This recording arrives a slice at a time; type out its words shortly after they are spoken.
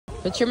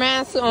Put your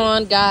mask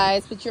on,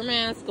 guys. Put your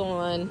mask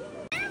on.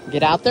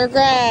 Get out their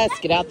grass.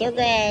 Get out their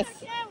grass.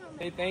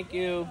 Hey, thank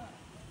you.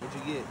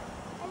 What'd you get?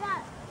 I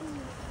got.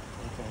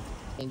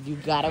 And you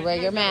gotta wear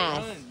your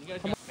mask.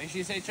 Make sure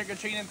you say trick or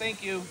treat and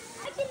thank you.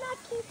 I cannot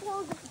keep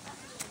holding.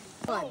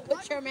 Come on,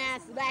 put your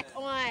mask back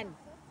on.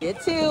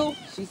 Get two.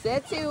 She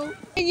said two.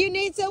 And you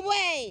need to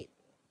wait.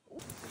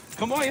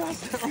 Come on, y'all.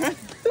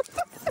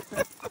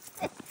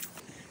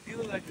 You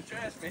look like the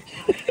trash man.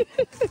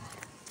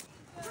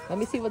 Let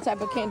me see what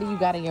type of candy you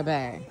got in your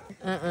bag.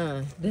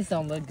 This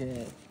don't look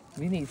good.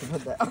 We need to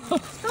put that.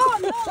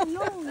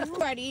 No. You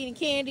already eating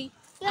candy?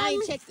 I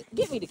ain't checked it.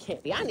 Give me the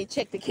candy. I need to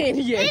check the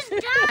candy yet.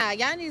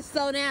 Y'all need to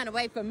slow down and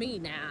wait for me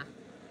now.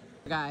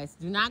 Guys,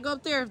 do not go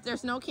up there if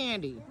there's no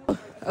candy.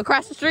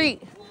 Across the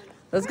street.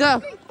 Let's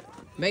go.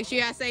 Make sure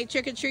y'all say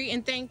trick or treat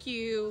and thank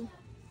you.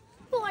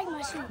 I like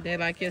my suit. They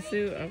like your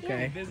suit?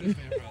 Okay.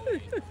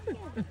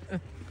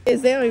 They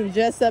don't even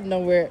dress up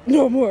no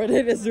more.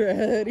 They just wear a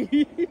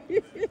hoodie.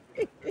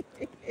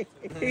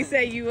 He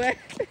said you what?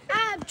 I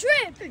have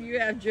drip. You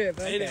have drip.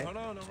 Okay. Hey, hold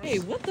on. Hey,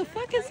 what the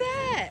fuck is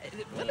that?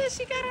 What does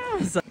she got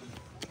on?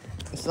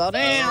 Slow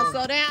down,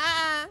 slow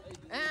down.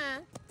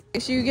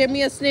 Make sure you give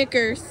me a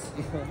Snickers.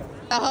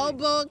 A whole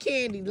bowl of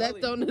candy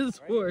left on this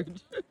porch.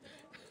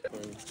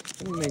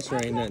 Let me make sure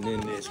ain't nothing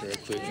in this real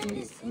quick.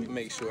 Let me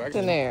make sure. What's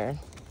in there?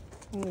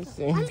 Let me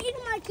see. I'm eating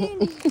my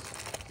candy.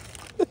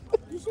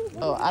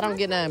 Oh, I don't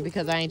get none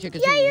because I ain't trick or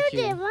Yeah, treating you with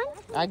you. did one.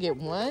 I get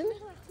one?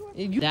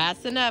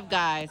 That's enough,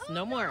 guys.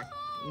 No more.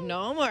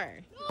 No more.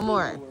 No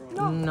more.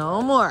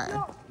 No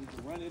more.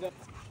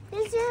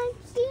 It's so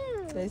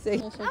cute. They say,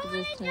 I want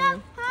to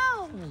jump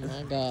home. oh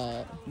my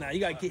God. Nah, you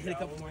gotta hit a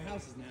couple more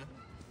houses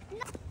now.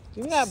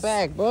 Give me that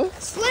bag, bro.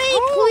 Slay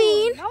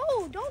queen.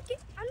 No, don't get.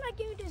 I'm not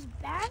giving this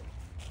back.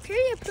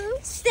 Period, poo.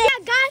 Stay.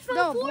 That guy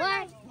from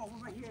Fortnite.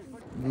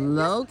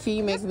 Low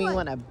key makes me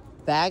want a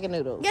bag of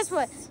noodles. Guess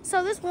what?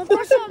 So this one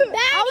for some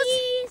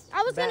baddies.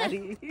 I was gonna.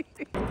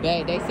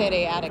 Babe, they say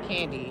they out of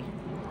candy.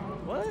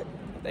 What?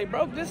 They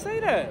broke. Just say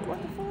that. What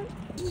the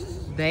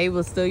fuck? They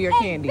will steal your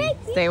candy.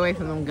 Stay away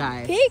from them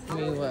guys. Pig. I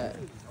mean, what?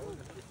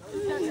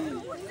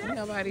 Ain't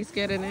nobody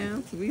scared of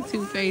them. We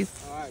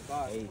two-faced.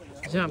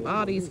 Jump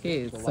all these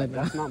kids. So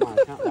That's not my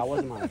account. That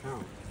wasn't my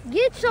account.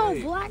 Get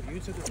so black. You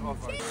took it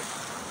off.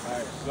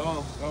 All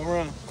right, go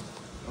run.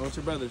 Go with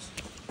your brothers.